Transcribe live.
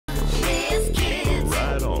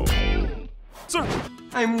Sir.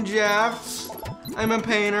 I'm Jeff. I'm a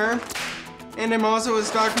painter. And I'm also a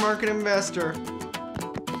stock market investor.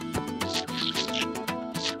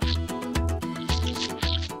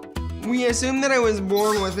 We assume that I was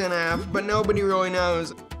born with NF, but nobody really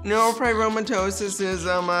knows. Neurofibromatosis is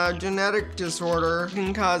a genetic disorder,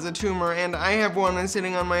 can cause a tumor, and I have one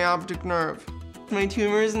sitting on my optic nerve. My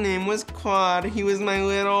tumor's name was Claude. He was my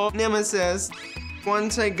little nemesis.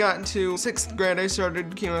 Once I got to 6th grade, I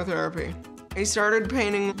started chemotherapy. I started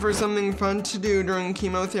painting for something fun to do during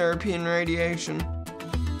chemotherapy and radiation.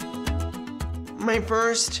 My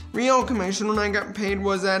first real commission when I got paid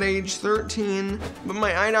was at age 13, but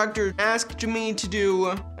my eye doctor asked me to do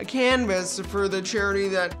a canvas for the charity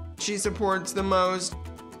that she supports the most,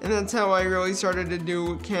 and that's how I really started to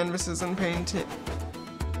do canvases and painting.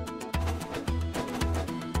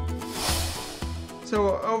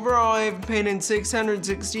 So overall, I've painted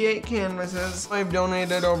 668 canvases. I've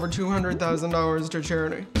donated over $200,000 to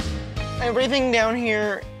charity. Everything down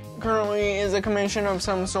here currently is a commission of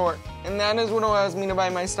some sort, and that is what allows me to buy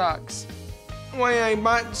my stocks. Why I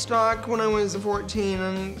bought stock when I was 14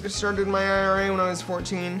 and started my IRA when I was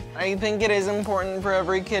 14. I think it is important for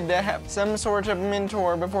every kid to have some sort of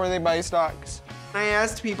mentor before they buy stocks. I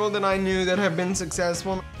asked people that I knew that have been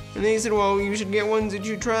successful, and they said, well, you should get ones that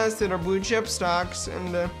you trust that are blue chip stocks,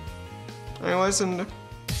 and I listened.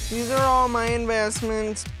 These are all my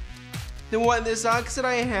investments. The stocks that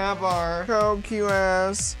I have are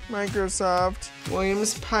QS, Microsoft,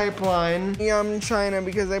 Williams Pipeline, Yum China,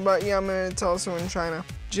 because I bought Yum and it's also in China.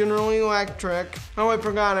 General Electric. Oh, I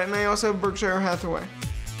forgot it, and I also have Berkshire Hathaway.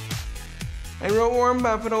 I wrote Warren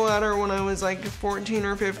Buffett a letter when I was like 14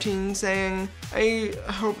 or 15 saying, I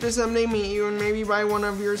hope to someday meet you and maybe buy one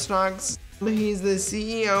of your stocks. He's the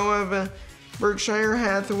CEO of Berkshire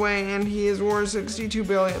Hathaway and he is worth $62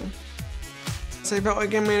 billion. So I felt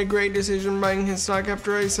like I made a great decision buying his stock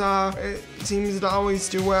after I saw it seems to always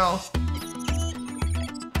do well.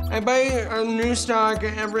 I buy a new stock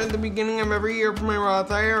at the beginning of every year for my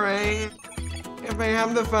Roth IRA. If I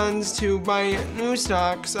have the funds to buy new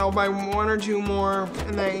stocks, I'll buy 1 or 2 more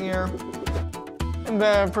in that year.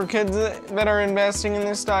 For kids that are investing in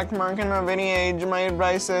the stock market of any age, my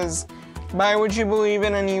advice is buy what you believe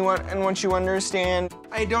in and what you understand.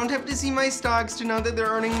 I don't have to see my stocks to know that they're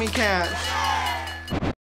earning me cash.